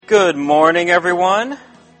Good morning, everyone.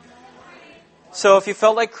 So if you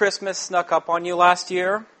felt like Christmas snuck up on you last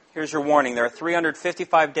year, here's your warning. There are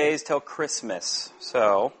 355 days till Christmas.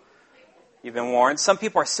 So you've been warned. Some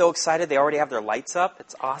people are so excited they already have their lights up.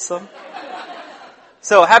 It's awesome.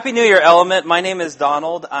 So Happy New Year, Element. My name is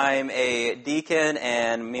Donald. I'm a deacon,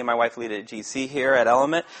 and me and my wife lead at GC here at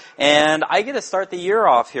Element. And I get to start the year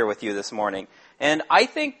off here with you this morning. And I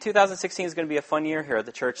think 2016 is going to be a fun year here at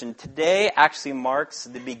the church. And today actually marks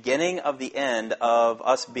the beginning of the end of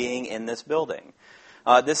us being in this building.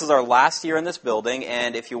 This is our last year in this building,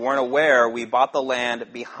 and if you weren't aware, we bought the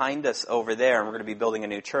land behind us over there, and we're going to be building a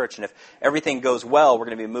new church. And if everything goes well, we're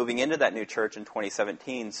going to be moving into that new church in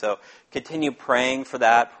 2017. So continue praying for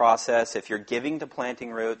that process. If you're giving to Planting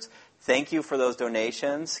Roots, thank you for those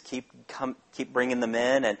donations. Keep bringing them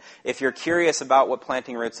in. And if you're curious about what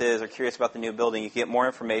Planting Roots is or curious about the new building, you can get more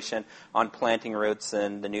information on Planting Roots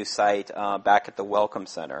and the new site back at the Welcome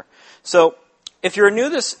Center. So if you're new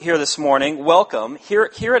here this morning, welcome. Here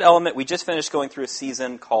at Element, we just finished going through a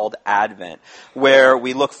season called Advent, where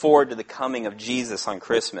we look forward to the coming of Jesus on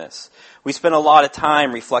Christmas. We spent a lot of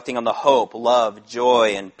time reflecting on the hope, love,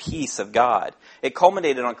 joy, and peace of God. It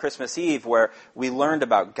culminated on Christmas Eve, where we learned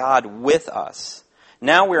about God with us.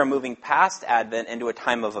 Now we are moving past Advent into a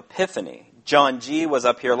time of Epiphany. John G. was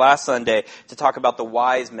up here last Sunday to talk about the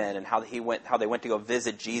wise men and how they went to go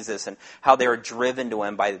visit Jesus and how they were driven to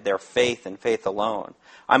him by their faith and faith alone.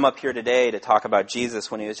 I'm up here today to talk about Jesus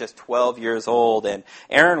when he was just 12 years old, and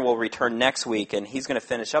Aaron will return next week, and he's going to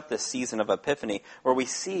finish up this season of Epiphany where we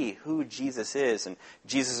see who Jesus is, and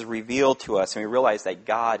Jesus is revealed to us, and we realize that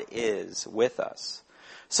God is with us.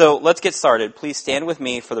 So let's get started. Please stand with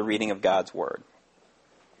me for the reading of God's Word.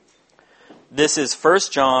 This is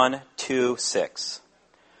 1 John 2:6.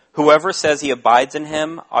 Whoever says he abides in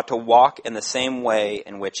him ought to walk in the same way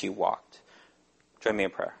in which he walked. Join me in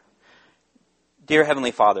prayer. Dear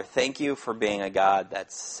Heavenly Father, thank you for being a God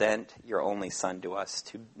that sent your only Son to us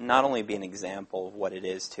to not only be an example of what it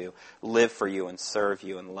is to live for you and serve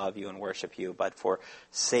you and love you and worship you, but for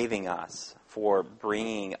saving us, for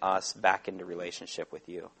bringing us back into relationship with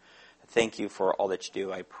you. Thank you for all that you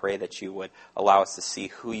do. I pray that you would allow us to see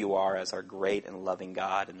who you are as our great and loving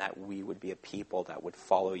God, and that we would be a people that would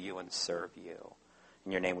follow you and serve you.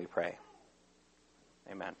 In your name we pray.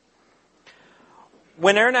 Amen.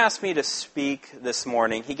 When Aaron asked me to speak this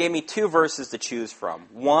morning, he gave me two verses to choose from.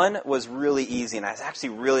 One was really easy, and I was actually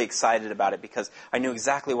really excited about it because I knew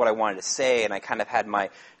exactly what I wanted to say, and I kind of had my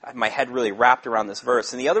head really wrapped around this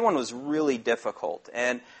verse. And the other one was really difficult.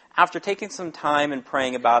 And after taking some time and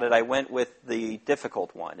praying about it, I went with the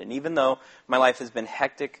difficult one. And even though my life has been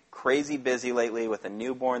hectic, crazy busy lately with a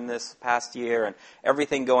newborn this past year and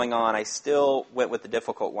everything going on, I still went with the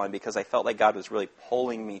difficult one because I felt like God was really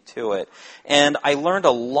pulling me to it. And I learned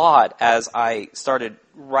a lot as I started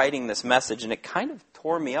writing this message, and it kind of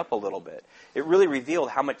tore me up a little bit. It really revealed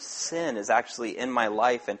how much sin is actually in my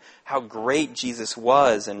life and how great Jesus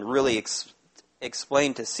was, and really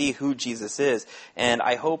explain to see who Jesus is. And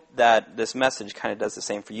I hope that this message kind of does the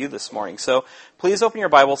same for you this morning. So please open your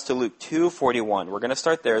Bibles to Luke 2:41. We're going to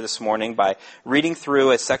start there this morning by reading through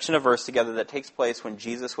a section of verse together that takes place when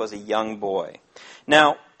Jesus was a young boy.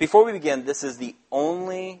 Now, before we begin, this is the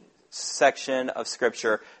only section of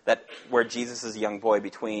Scripture where Jesus is a young boy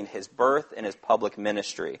between his birth and his public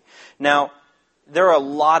ministry. Now, there are a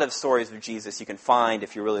lot of stories of Jesus you can find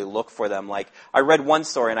if you really look for them. Like, I read one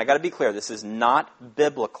story, and I got to be clear, this is not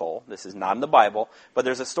biblical. This is not in the Bible. But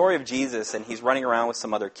there's a story of Jesus, and he's running around with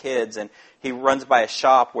some other kids, and he runs by a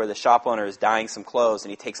shop where the shop owner is dyeing some clothes, and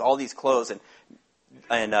he takes all these clothes and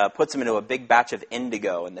puts them into a big batch of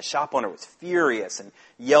indigo. And the shop owner was furious and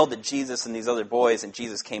yelled at Jesus and these other boys, and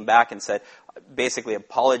Jesus came back and basically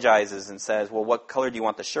apologizes and says, well, what color do you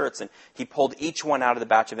want the shirts? And he pulled each one out of the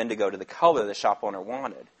batch of indigo to the color the shop owner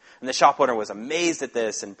wanted. And the shop owner was amazed at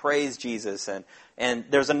this and praised Jesus. And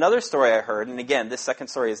there's another story I heard, and again, this second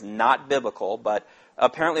story is not biblical, but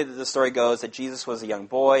apparently the story goes that Jesus was a young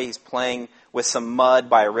boy. He's playing with some mud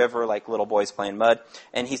by a river, like little boys play in mud.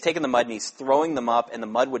 And he's taking the mud and he's throwing them up, and the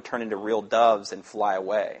mud would turn into real doves and fly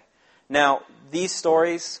away. Now, these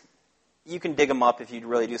stories, you can dig them up if you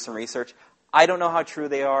really do some research. I don't know how true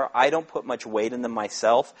they are. I don't put much weight in them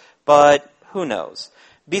myself, but who knows?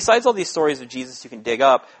 Besides all these stories of Jesus you can dig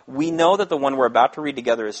up, we know that the one we're about to read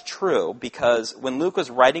together is true because when Luke was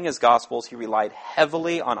writing his Gospels, he relied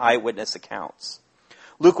heavily on eyewitness accounts.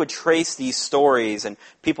 Luke would trace these stories and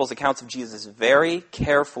people's accounts of Jesus very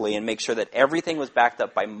carefully and make sure that everything was backed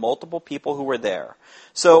up by multiple people who were there.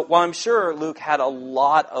 So while I'm sure Luke had a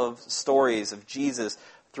lot of stories of Jesus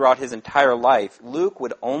throughout his entire life, Luke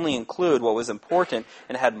would only include what was important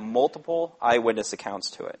and had multiple eyewitness accounts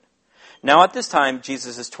to it. Now at this time,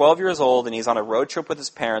 Jesus is 12 years old and he's on a road trip with his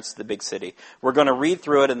parents to the big city. We're going to read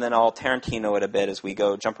through it and then I'll Tarantino it a bit as we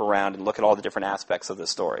go jump around and look at all the different aspects of the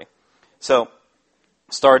story. So,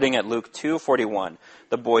 starting at Luke 2:41,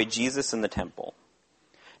 the boy Jesus in the temple.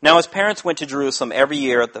 Now his parents went to Jerusalem every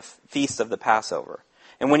year at the feast of the Passover.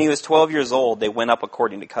 And when he was 12 years old, they went up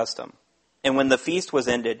according to custom. And when the feast was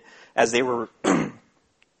ended, as they were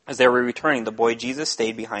returning, the boy Jesus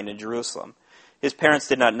stayed behind in Jerusalem. His parents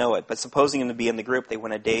did not know it, but supposing him to be in the group, they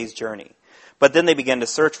went a day's journey. But then they began to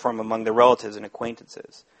search for him among their relatives and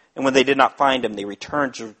acquaintances. And when they did not find him, they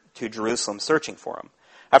returned to Jerusalem searching for him.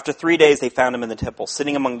 After 3 days, they found him in the temple,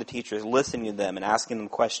 sitting among the teachers, listening to them and asking them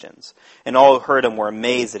questions. And all who heard him were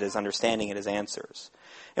amazed at his understanding and his answers.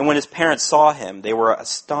 And when his parents saw him, they were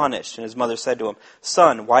astonished. And his mother said to him,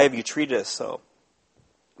 "Son, why have you treated us so?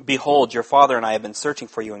 Behold, your father and I have been searching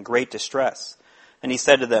for you in great distress." And he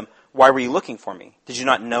said to them, "Why were you looking for me? Did you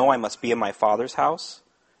not know I must be in my father's house?"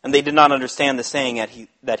 And they did not understand the saying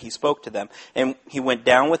that he spoke to them. And he went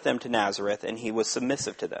down with them to Nazareth, and he was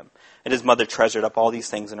submissive to them. And his mother treasured up all these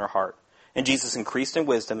things in her heart. And Jesus increased in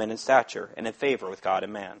wisdom and in stature and in favor with God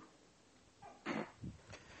and man.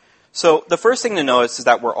 So the first thing to notice is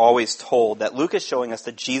that we're always told that Luke is showing us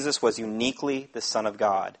that Jesus was uniquely the Son of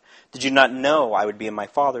God. Did you not know I would be in my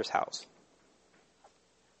Father's house?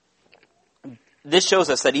 This shows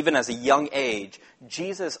us that even as a young age,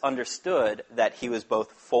 Jesus understood that he was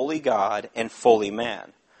both fully God and fully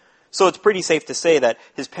man. So it's pretty safe to say that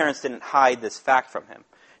his parents didn't hide this fact from him.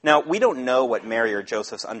 Now, we don't know what Mary or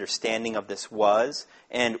Joseph's understanding of this was,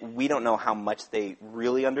 and we don't know how much they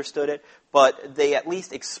really understood it, but they at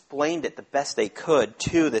least explained it the best they could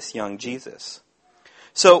to this young Jesus.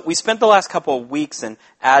 So we spent the last couple of weeks in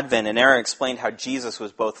Advent, and Aaron explained how Jesus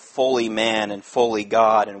was both fully man and fully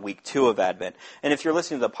God in week 2 of Advent. And if you're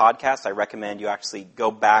listening to the podcast, I recommend you actually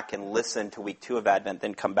go back and listen to week 2 of Advent,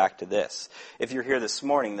 then come back to this. If you're here this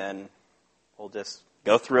morning, then we'll just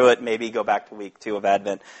go through it, maybe go back to week 2 of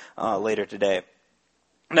Advent later today.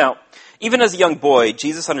 Now, even as a young boy,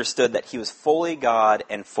 Jesus understood that he was fully God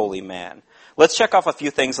and fully man. Let's check off a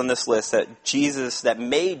few things on this list that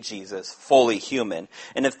made Jesus fully human.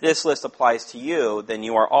 And if this list applies to you, then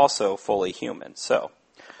you are also fully human. So,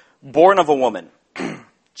 born of a woman,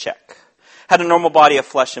 check. Had a normal body of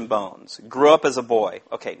flesh and bones. Grew up as a boy.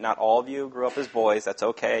 Okay, not all of you grew up as boys. That's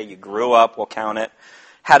okay. You grew up. We'll count it.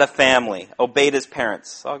 Had a family, obeyed his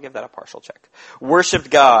parents. I'll give that a partial check.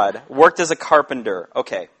 Worshipped God, worked as a carpenter.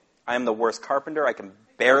 Okay, I am the worst carpenter. I can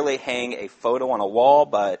barely hang a photo on a wall,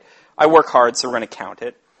 but I work hard, so we're going to count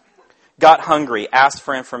it. Got hungry, asked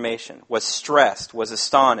for information, was stressed, was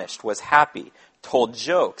astonished, was happy, told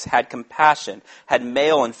jokes, had compassion, had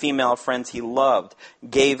male and female friends he loved,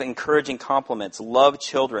 gave encouraging compliments, loved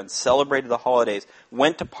children, celebrated the holidays,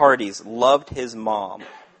 went to parties, loved his mom.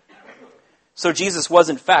 So Jesus was,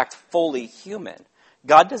 in fact, fully human.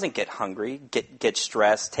 God doesn't get hungry, get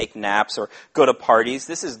stressed, take naps, or go to parties.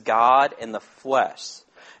 This is God in the flesh.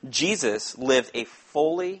 Jesus lived a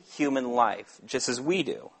fully human life, just as we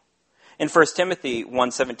do. In 1 Timothy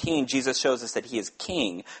 1:17, Jesus shows us that he is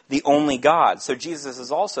king, the only God. So Jesus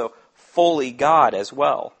is also fully God as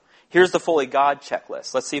well. Here's the fully God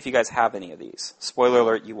checklist. Let's see if you guys have any of these. Spoiler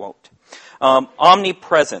alert, you won't.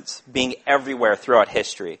 Omnipresence, being everywhere throughout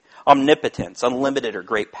history. Omnipotence, unlimited or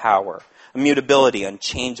great power. Immutability,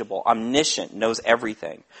 unchangeable. Omniscient, knows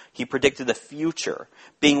everything. He predicted the future.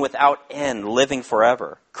 Being without end, living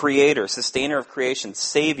forever. Creator, sustainer of creation,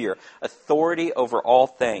 savior, authority over all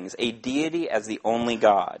things. A deity as the only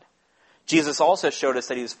God. Jesus also showed us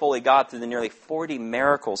that he was fully God through the nearly 40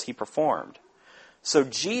 miracles he performed. So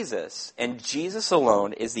Jesus, and Jesus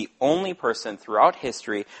alone, is the only person throughout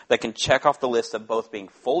history that can check off the list of both being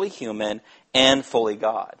fully human and fully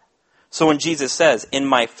God. So when Jesus says, "In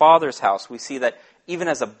my Father's house," we see that even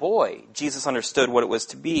as a boy, Jesus understood what it was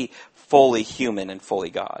to be fully human and fully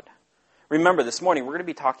God. Remember, this morning we're going to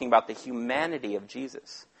be talking about the humanity of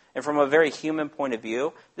Jesus. And from a very human point of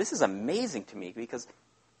view, this is amazing to me because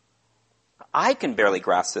I can barely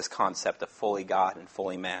grasp this concept of fully God and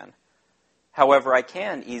fully man. However, I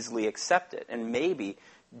can easily accept it, and maybe,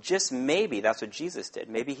 just maybe, that's what Jesus did.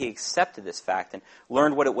 Maybe he accepted this fact and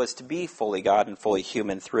learned what it was to be fully God and fully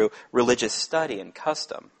human through religious study and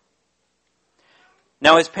custom.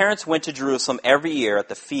 Now, his parents went to Jerusalem every year at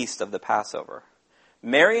the feast of the Passover.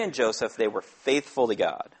 Mary and Joseph, they were faithful to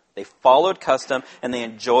God. They followed custom, and they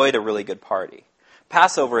enjoyed a really good party.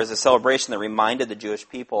 Passover is a celebration that reminded the Jewish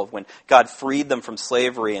people of when God freed them from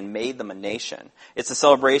slavery and made them a nation. It's a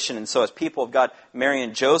celebration, and so as people of God, Mary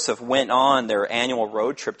and Joseph went on their annual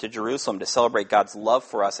road trip to Jerusalem to celebrate God's love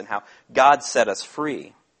for us and how God set us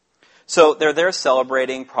free. So they're there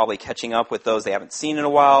celebrating, probably catching up with those they haven't seen in a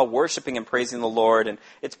while, worshiping and praising the Lord, and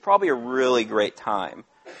it's probably a really great time.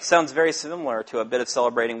 Sounds very similar to a bit of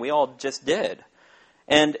celebrating we all just did.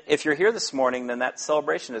 And if you're here this morning, then that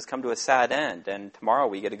celebration has come to a sad end, and tomorrow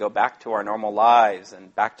we get to go back to our normal lives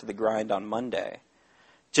and back to the grind on Monday.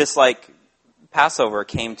 Just like Passover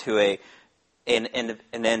came to an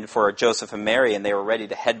end for Joseph and Mary, and they were ready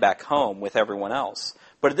to head back home with everyone else.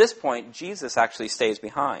 But at this point, Jesus actually stays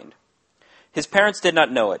behind. His parents did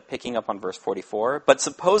not know it, picking up on verse 44, but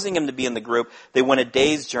supposing him to be in the group, they went a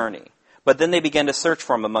day's journey. But then they began to search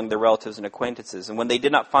for him among their relatives and acquaintances. And when they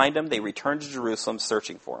did not find him, they returned to Jerusalem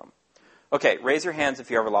searching for him. Okay, raise your hands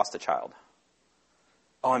if you ever lost a child.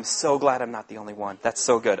 Oh, I'm so glad I'm not the only one. That's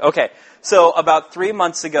so good. Okay, so about 3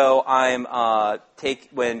 months ago,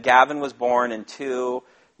 when Gavin was born and too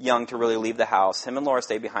young to really leave the house, him and Laura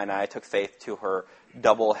stayed behind, and I took Faith to her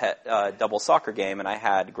double soccer game, and I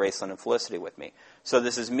had Graceland and Felicity with me. So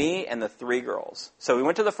this is me and the 3 girls. So we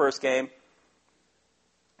went to the first game,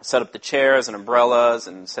 set up the chairs and umbrellas,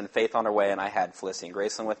 and sent Faith on her way, and I had Felicity and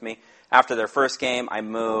Graceland with me. After their first game, I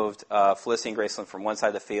moved Felicity and Graceland from one side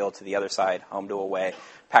of the field to the other side, home to away,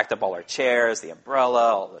 packed up all our chairs, the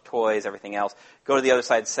umbrella, all the toys, everything else, go to the other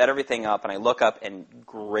side, set everything up, and I look up, and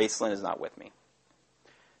Graceland is not with me.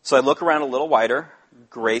 So I look around a little wider.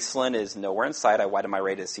 Graceland is nowhere in sight. I widen my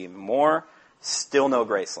radius to see even more. Still no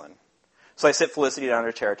Graceland. So I sit Felicity down in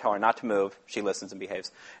her chair, tell her not to move. She listens and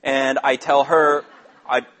behaves. And I tell her,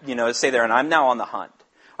 to stay there, and I'm now on the hunt.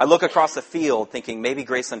 I look across the field thinking maybe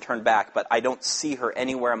Graceland turned back, but I don't see her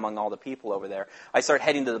anywhere among all the people over there. I start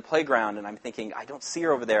heading to the playground, and I'm thinking, I don't see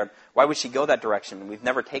her over there. Why would she go that direction? We've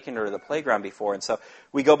never taken her to the playground before. And so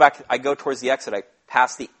we go back. I go towards the exit. I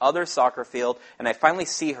pass the other soccer field, and I finally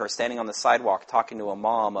see her standing on the sidewalk talking to a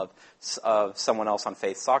mom of someone else on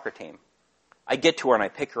Faith's soccer team. I get to her, and I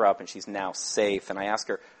pick her up, and she's now safe. And I ask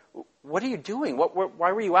her, what are you doing?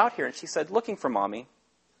 Why were you out here? And she said, looking for Mommy.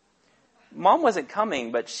 Mom wasn't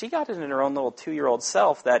coming, but she got it in her own little 2-year-old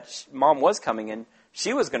self that Mom was coming, and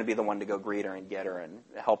she was going to be the one to go greet her and get her and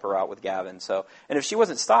help her out with Gavin. And if she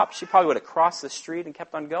wasn't stopped, she probably would have crossed the street and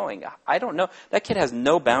kept on going. I don't know. That kid has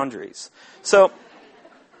no boundaries. So,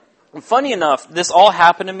 funny enough, this all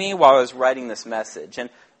happened to me while I was writing this message. And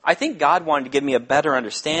I think God wanted to give me a better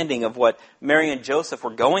understanding of what Mary and Joseph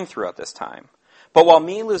were going through at this time. But while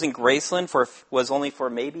me losing Graceland was only for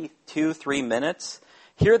maybe 2-3 minutes,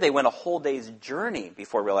 here they went a whole day's journey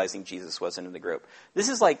before realizing Jesus wasn't in the group. This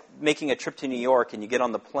is like making a trip to New York, and you get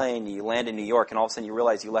on the plane, and you land in New York, and all of a sudden you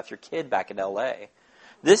realize you left your kid back in L.A.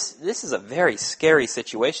 This is a very scary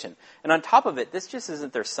situation. And on top of it, this just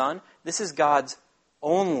isn't their son. This is God's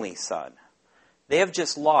only son. They have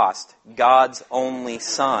just lost God's only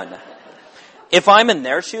son. If I'm in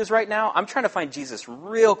their shoes right now, I'm trying to find Jesus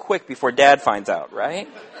real quick before Dad finds out, right?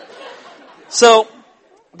 So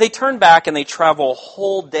they turn back and they travel a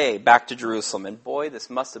whole day back to Jerusalem. And boy, this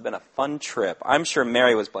must have been a fun trip. I'm sure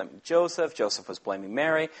Mary was blaming Joseph. Joseph was blaming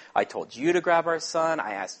Mary. I told you to grab our son.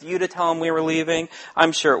 I asked you to tell him we were leaving.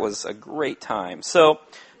 I'm sure it was a great time. So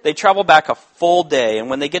they travel back a full day. And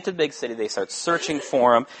when they get to the big city, they start searching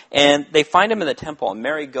for him. And they find him in the temple. And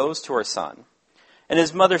Mary goes to her son. And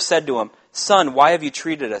his mother said to him, "Son, why have you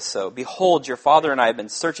treated us so? Behold, your father and I have been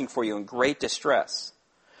searching for you in great distress."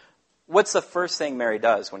 What's the first thing Mary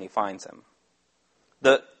does when he finds him?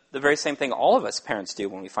 The very same thing all of us parents do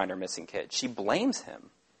when we find our missing kid. She blames him.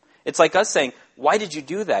 It's like us saying, why did you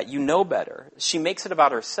do that? You know better. She makes it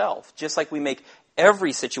about herself, just like we make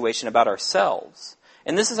every situation about ourselves.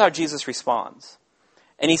 And this is how Jesus responds.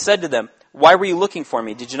 And he said to them, "Why were you looking for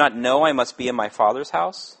me? Did you not know I must be in my Father's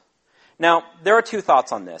house?" Now, there are 2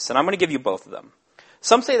 thoughts on this, and I'm going to give you both of them.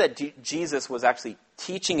 Some say that Jesus was actually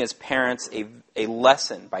teaching his parents a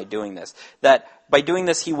lesson by doing this. That by doing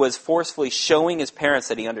this, he was forcefully showing his parents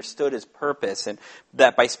that he understood his purpose, and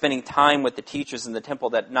that by spending time with the teachers in the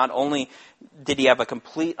temple, that not only did he have a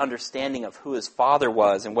complete understanding of who his father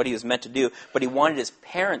was and what he was meant to do, but he wanted his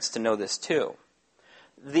parents to know this too.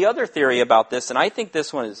 The other theory about this, and I think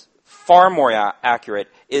this one is far more accurate,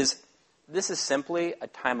 is this is simply a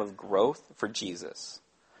time of growth for Jesus.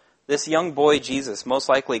 This young boy, Jesus, most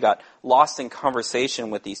likely got lost in conversation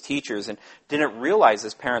with these teachers and didn't realize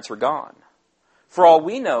his parents were gone. For all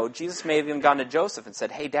we know, Jesus may have even gone to Joseph and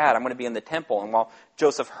said, "Hey, Dad, I'm going to be in the temple." And while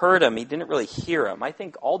Joseph heard him, he didn't really hear him. I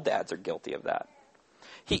think all dads are guilty of that.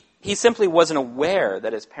 He simply wasn't aware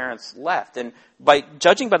that his parents left. And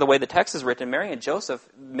judging by the way the text is written, Mary and Joseph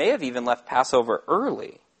may have even left Passover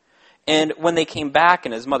early. And when they came back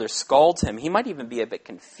and his mother scolds him, he might even be a bit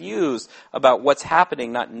confused about what's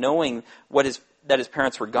happening, not knowing that his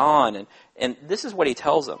parents were gone. And this is what he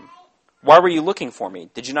tells them. Why were you looking for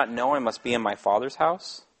me? Did you not know I must be in my Father's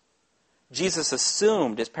house? Jesus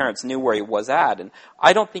assumed his parents knew where he was at, and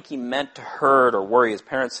I don't think he meant to hurt or worry his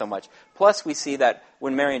parents so much. Plus, we see that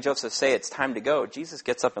when Mary and Joseph say it's time to go, Jesus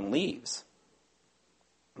gets up and leaves.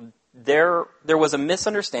 There was a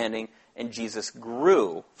misunderstanding, and Jesus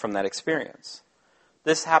grew from that experience.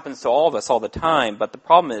 This happens to all of us all the time, but the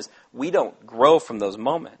problem is we don't grow from those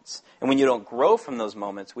moments. And when you don't grow from those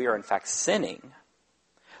moments, we are in fact sinning.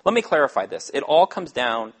 Let me clarify this. It all comes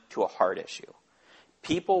down to a heart issue.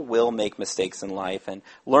 People will make mistakes in life and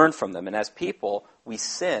learn from them. And as people, we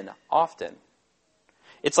sin often.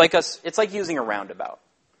 It's like using a roundabout.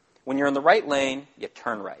 When you're in the right lane, you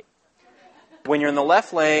turn right. When you're in the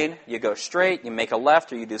left lane, you go straight, you make a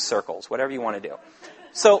left, or you do circles, whatever you want to do.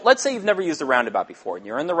 So let's say you've never used a roundabout before, and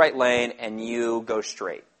you're in the right lane, and you go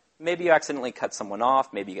straight. Maybe you accidentally cut someone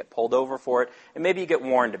off, maybe you get pulled over for it, and maybe you get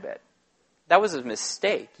warned a bit. That was a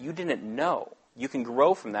mistake. You didn't know. You can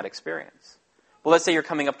grow from that experience. Well, let's say you're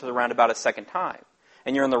coming up to the roundabout a second time,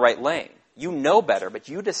 and you're in the right lane. You know better, but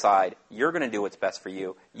you decide you're going to do what's best for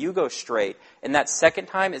you. You go straight, and that second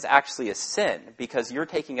time is actually a sin because you're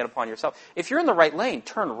taking it upon yourself. If you're in the right lane,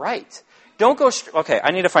 turn right. Don't go straight. Okay,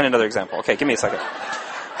 I need to find another example. Okay, give me a second.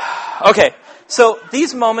 Okay, so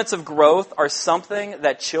these moments of growth are something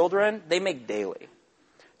that children, they make daily.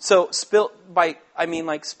 So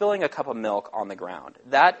spilling a cup of milk on the ground.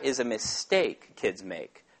 That is a mistake kids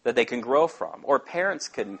make that they can grow from, or parents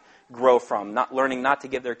can grow from, not learning not to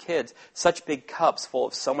give their kids such big cups full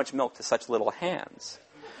of so much milk to such little hands.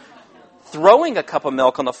 Throwing a cup of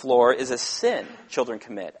milk on the floor is a sin children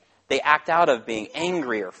commit. They act out of being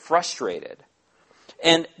angry or frustrated.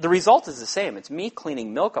 And the result is the same. It's me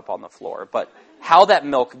cleaning milk up on the floor, but how that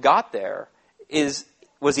milk got there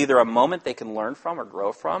was either a moment they can learn from or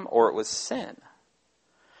grow from, or it was sin.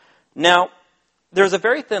 Now, there's a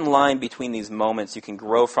very thin line between these moments you can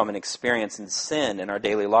grow from and experience in sin in our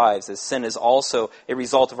daily lives, as sin is also a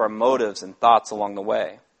result of our motives and thoughts along the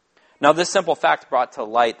way. Now, this simple fact brought to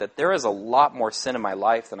light that there is a lot more sin in my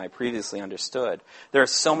life than I previously understood. There are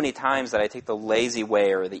so many times that I take the lazy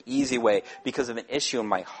way or the easy way because of an issue in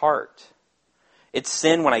my heart. It's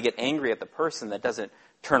sin when I get angry at the person that doesn't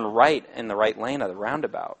turn right in the right lane of the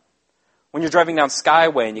roundabout. When you're driving down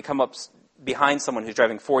Skyway and you come up behind someone who's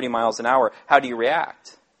driving 40 miles an hour, how do you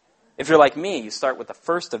react? If you're like me, you start with the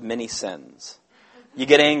first of many sins. You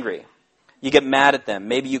get angry. You get mad at them.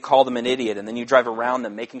 Maybe you call them an idiot, and then you drive around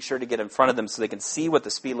them, making sure to get in front of them so they can see what the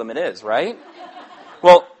speed limit is, right?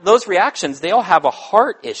 Well, those reactions, they all have a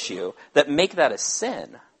heart issue that make that a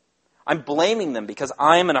sin. I'm blaming them because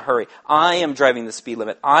I'm in a hurry. I am driving the speed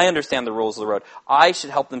limit. I understand the rules of the road. I should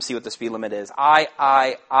help them see what the speed limit is.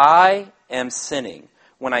 I am sinning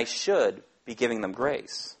when I should be giving them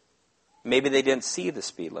grace. Maybe they didn't see the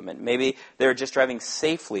speed limit. Maybe they're just driving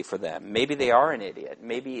safely for them. Maybe they are an idiot.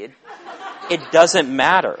 Maybe it doesn't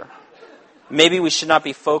matter. Maybe we should not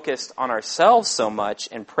be focused on ourselves so much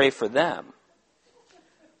and pray for them.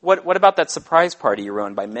 What about that surprise party you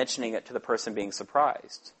ruined by mentioning it to the person being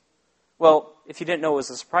surprised? Well, if you didn't know it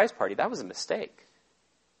was a surprise party, that was a mistake.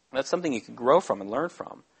 That's something you could grow from and learn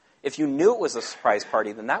from. If you knew it was a surprise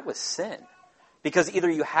party, then that was sin. Because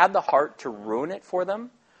either you had the heart to ruin it for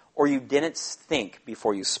them, or you didn't think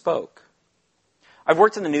before you spoke. I've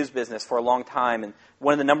worked in the news business for a long time, and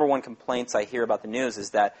one of the number one complaints I hear about the news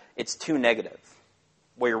is that it's too negative.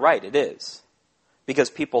 Well, you're right, it is. Because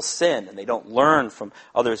people sin and they don't learn from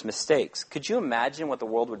others' mistakes. Could you imagine what the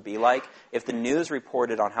world would be like if the news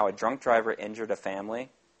reported on how a drunk driver injured a family,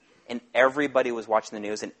 and everybody was watching the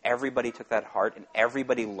news, and everybody took that to heart, and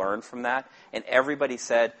everybody learned from that, and everybody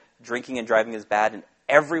said drinking and driving is bad, and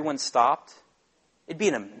everyone stopped? It'd be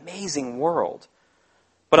an amazing world.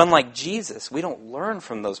 But unlike Jesus, we don't learn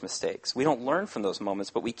from those mistakes. We don't learn from those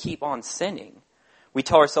moments, but we keep on sinning. We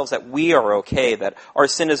tell ourselves that we are okay, that our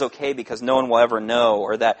sin is okay because no one will ever know,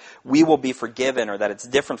 or that we will be forgiven, or that it's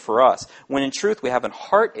different for us, when in truth we have a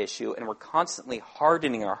heart issue and we're constantly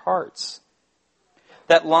hardening our hearts.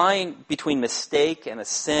 That line between mistake and a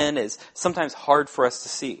sin is sometimes hard for us to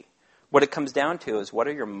see. What it comes down to is, what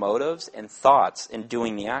are your motives and thoughts in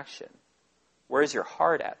doing the action? Where is your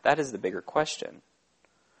heart at? That is the bigger question.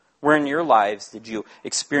 Where in your lives did you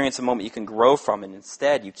experience a moment you can grow from, and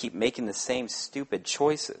instead you keep making the same stupid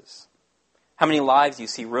choices? How many lives do you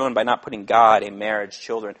see ruined by not putting God, a marriage,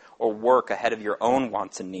 children, or work ahead of your own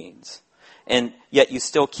wants and needs? And yet you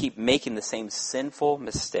still keep making the same sinful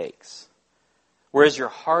mistakes. Where is your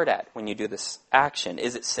heart at when you do this action?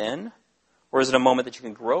 Is it sin? Or is it a moment that you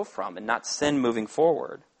can grow from and not sin moving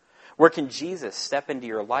forward? Where can Jesus step into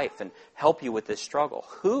your life and help you with this struggle?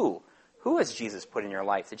 Who has Jesus put in your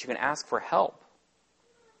life that you can ask for help?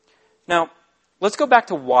 Now, let's go back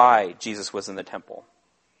to why Jesus was in the temple.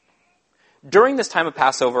 During this time of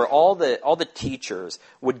Passover, all the teachers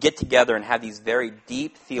would get together and have these very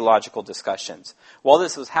deep theological discussions. While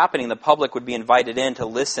this was happening, the public would be invited in to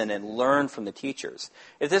listen and learn from the teachers.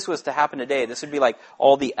 If this was to happen today, this would be like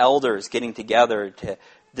all the elders getting together to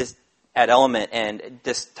at Element and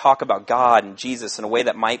just talk about God and Jesus in a way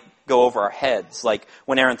that might go over our heads, like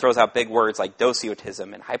when Aaron throws out big words like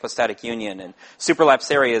doceotism and hypostatic union and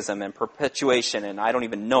supralapsarianism and perpetuation, and I don't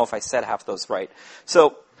even know if I said half those right.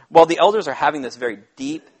 So while the elders are having this very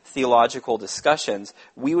deep theological discussions,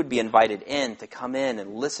 we would be invited in to come in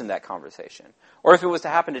and listen to that conversation. Or if it was to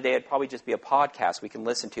happen today, it'd probably just be a podcast we can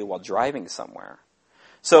listen to while driving somewhere.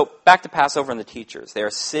 So back to Passover and the teachers. They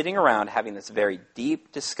are sitting around having this very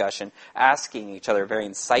deep discussion, asking each other very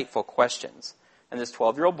insightful questions. And this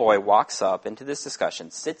 12-year-old boy walks up into this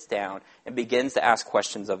discussion, sits down, and begins to ask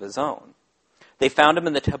questions of his own. They found him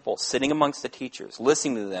in the temple, sitting amongst the teachers,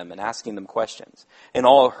 listening to them and asking them questions. And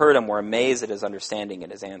all who heard him were amazed at his understanding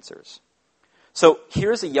and his answers. So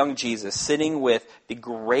here's a young Jesus sitting with the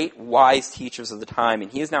great wise teachers of the time,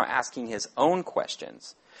 and he is now asking his own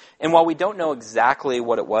questions. And while we don't know exactly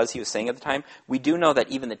what it was he was saying at the time, we do know that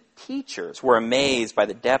even the teachers were amazed by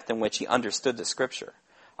the depth in which he understood the Scripture.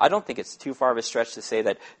 I don't think it's too far of a stretch to say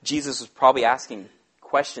that Jesus was probably asking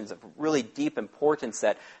questions of really deep importance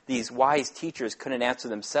that these wise teachers couldn't answer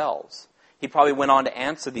themselves. He probably went on to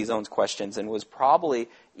answer these own questions and was probably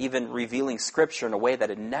even revealing Scripture in a way that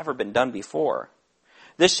had never been done before.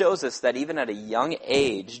 This shows us that even at a young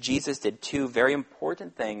age, Jesus did two very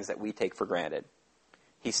important things that we take for granted.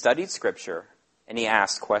 He studied Scripture and he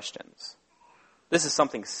asked questions. This is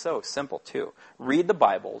something so simple too. Read the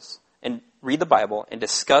Bible and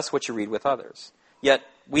discuss what you read with others. Yet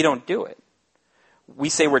we don't do it. We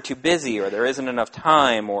say we're too busy, or there isn't enough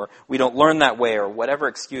time, or we don't learn that way, or whatever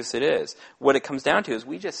excuse it is. What it comes down to is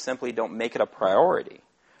we just simply don't make it a priority.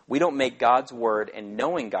 We don't make God's Word and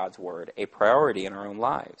knowing God's Word a priority in our own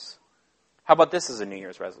lives. How about this as a New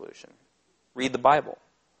Year's resolution? Read the Bible.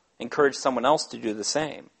 Encourage someone else to do the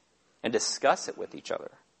same, and discuss it with each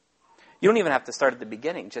other. You don't even have to start at the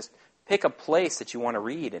beginning. Just pick a place that you want to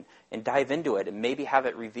read and dive into it, and maybe have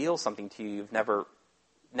it reveal something to you you've never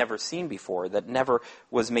seen before, that never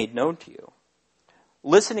was made known to you.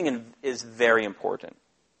 Listening is very important.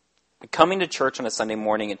 Coming to church on a Sunday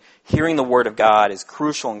morning and hearing the Word of God is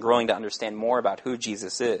crucial in growing to understand more about who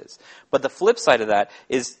Jesus is. But the flip side of that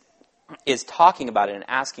is talking about it and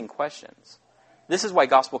asking questions. This is why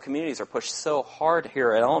gospel communities are pushed so hard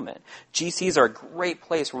here at Element. GCs are a great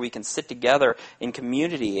place where we can sit together in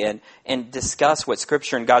community and discuss what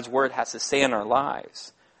Scripture and God's Word has to say in our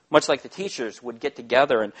lives. Much like the teachers would get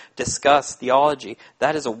together and discuss theology,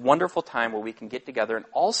 that is a wonderful time where we can get together and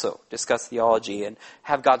also discuss theology and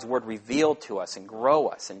have God's Word revealed to us and grow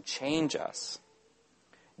us and change us.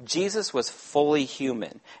 Jesus was fully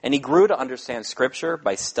human, and he grew to understand Scripture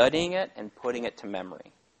by studying it and putting it to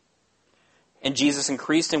memory. And Jesus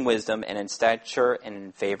increased in wisdom and in stature and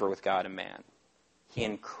in favor with God and man. He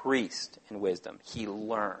increased in wisdom. He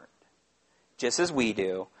learned. Just as we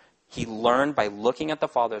do, he learned by looking at the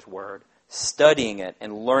Father's Word, studying it,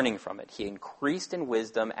 and learning from it. He increased in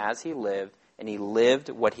wisdom as he lived, and he lived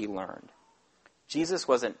what he learned. Jesus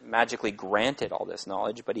wasn't magically granted all this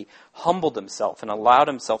knowledge, but he humbled himself and allowed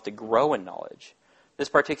himself to grow in knowledge. This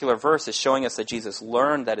particular verse is showing us that Jesus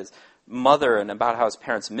learned that his mother and about how his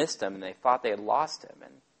parents missed him and they thought they had lost him.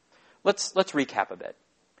 And let's recap a bit.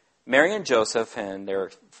 Mary and Joseph and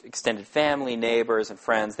their extended family, neighbors, and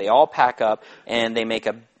friends, they all pack up and they make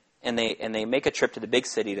a trip to the big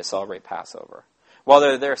city to celebrate Passover. While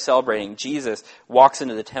they're there celebrating, Jesus walks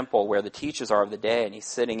into the temple where the teachers are of the day, and he's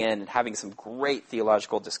sitting in and having some great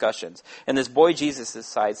theological discussions. And this boy Jesus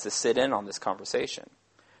decides to sit in on this conversation.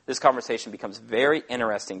 This conversation becomes very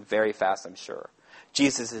interesting very fast, I'm sure.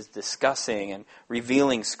 Jesus is discussing and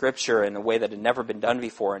revealing Scripture in a way that had never been done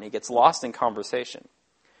before, and he gets lost in conversation.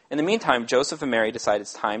 In the meantime, Joseph and Mary decide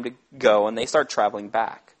it's time to go, and they start traveling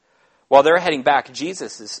back. While they're heading back,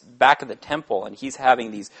 Jesus is back at the temple, and he's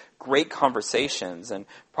having these great conversations, and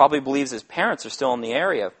probably believes his parents are still in the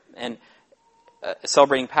area and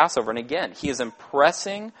celebrating Passover. And again, he is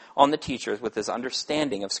impressing on the teachers with his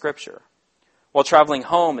understanding of Scripture. While traveling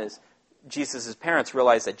home, Jesus' parents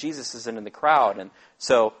realize that Jesus isn't in the crowd, and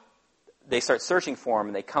so they start searching for him,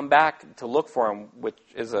 and they come back to look for him, which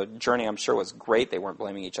is a journey I'm sure was great. They weren't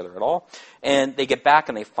blaming each other at all. And they get back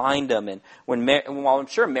and they find him, and while I'm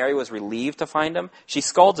sure Mary was relieved to find him, she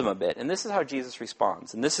scolds him a bit. And this is how Jesus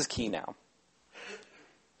responds, and this is key now.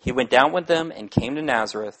 He went down with them and came to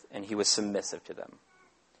Nazareth, and he was submissive to them.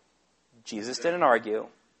 Jesus didn't argue.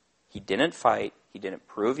 He didn't fight. He didn't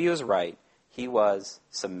prove he was right. He was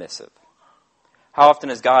submissive. How often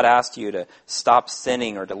has God asked you to stop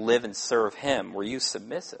sinning or to live and serve him? Were you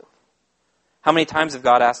submissive? How many times have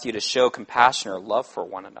God asked you to show compassion or love for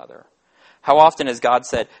one another? How often has God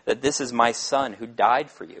said that this is my son who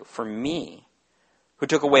died for you, for me, who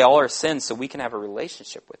took away all our sins so we can have a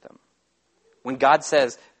relationship with him? When God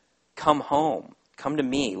says, come home, come to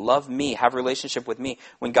me, love me, have a relationship with me,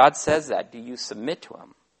 when God says that, do you submit to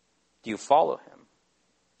him? Do you follow him?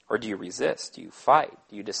 Or do you resist? Do you fight?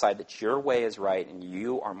 Do you decide that your way is right and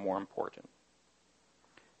you are more important?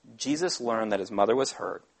 Jesus learned that his mother was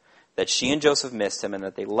hurt, that she and Joseph missed him, and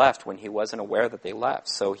that they left when he wasn't aware that they left.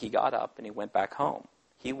 So he got up and he went back home.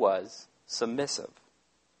 He was submissive.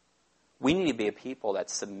 We need to be a people that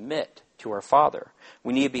submit to our Father.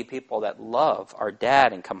 We need to be people that love our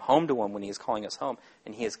dad and come home to him when he is calling us home.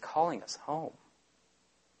 And he is calling us home.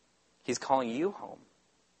 He's calling you home.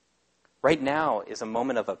 Right now is a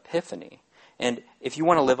moment of epiphany. And if you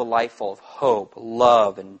want to live a life full of hope,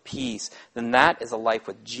 love, and peace, then that is a life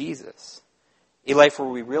with Jesus. A life where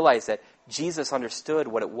we realize that Jesus understood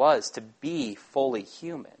what it was to be fully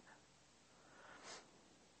human.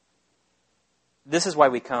 This is why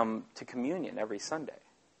we come to communion every Sunday.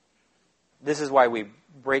 This is why we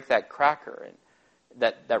break that cracker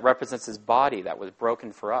and that represents his body that was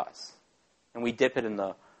broken for us. And we dip it in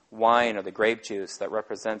the wine or the grape juice that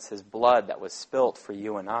represents his blood that was spilt for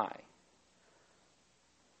you and I.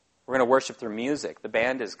 We're going to worship through music. The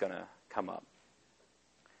band is going to come up.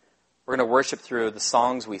 We're going to worship through the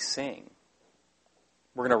songs we sing.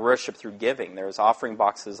 We're going to worship through giving. There's offering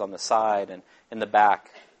boxes on the side and in the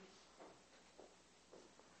back.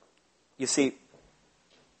 You see,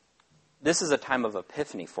 this is a time of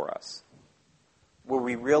epiphany for us, where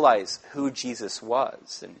we realize who Jesus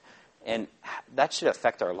was, and that should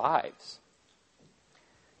affect our lives.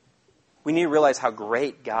 We need to realize how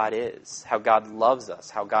great God is, how God loves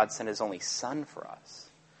us, how God sent his only Son for us.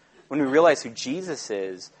 When we realize who Jesus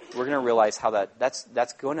is, we're going to realize how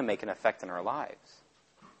that's going to make an effect in our lives.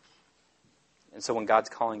 And so when God's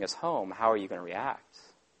calling us home, how are you going to react?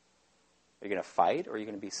 Are you going to fight, or are you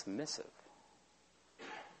going to be submissive?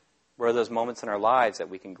 Where are those moments in our lives that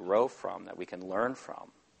we can grow from, that we can learn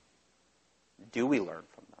from? Do we learn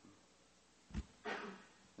from them?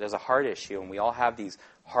 There's a heart issue, and we all have these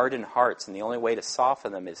hardened hearts, and the only way to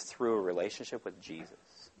soften them is through a relationship with Jesus.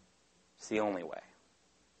 It's the only way.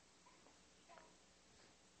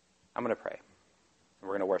 I'm going to pray. We're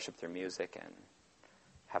going to worship through music and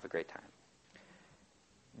have a great time.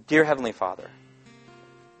 Dear Heavenly Father,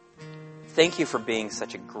 thank you for being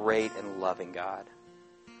such a great and loving God.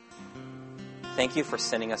 Thank you for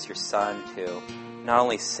sending us your Son to not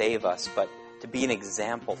only save us, but to be an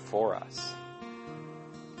example for us.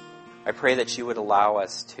 I pray that you would allow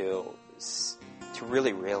us to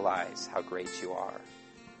really realize how great you are.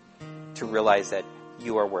 To realize that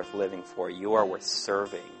you are worth living for. You are worth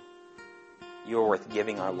serving. You are worth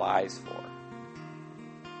giving our lives for.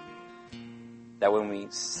 That when we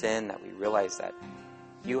sin, that we realize that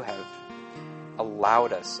you have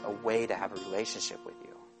allowed us a way to have a relationship with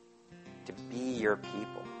you, to be your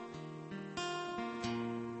people.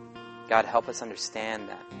 God, help us understand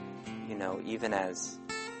that, even as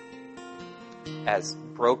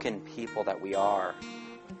broken people that we are,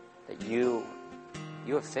 that you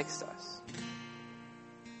have fixed us.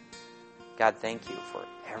 God, thank you for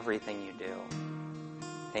everything you do.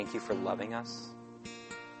 Thank you for loving us.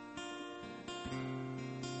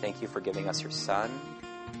 Thank you for giving us your Son.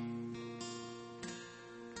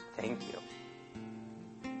 Thank you.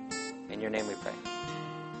 In your name we pray.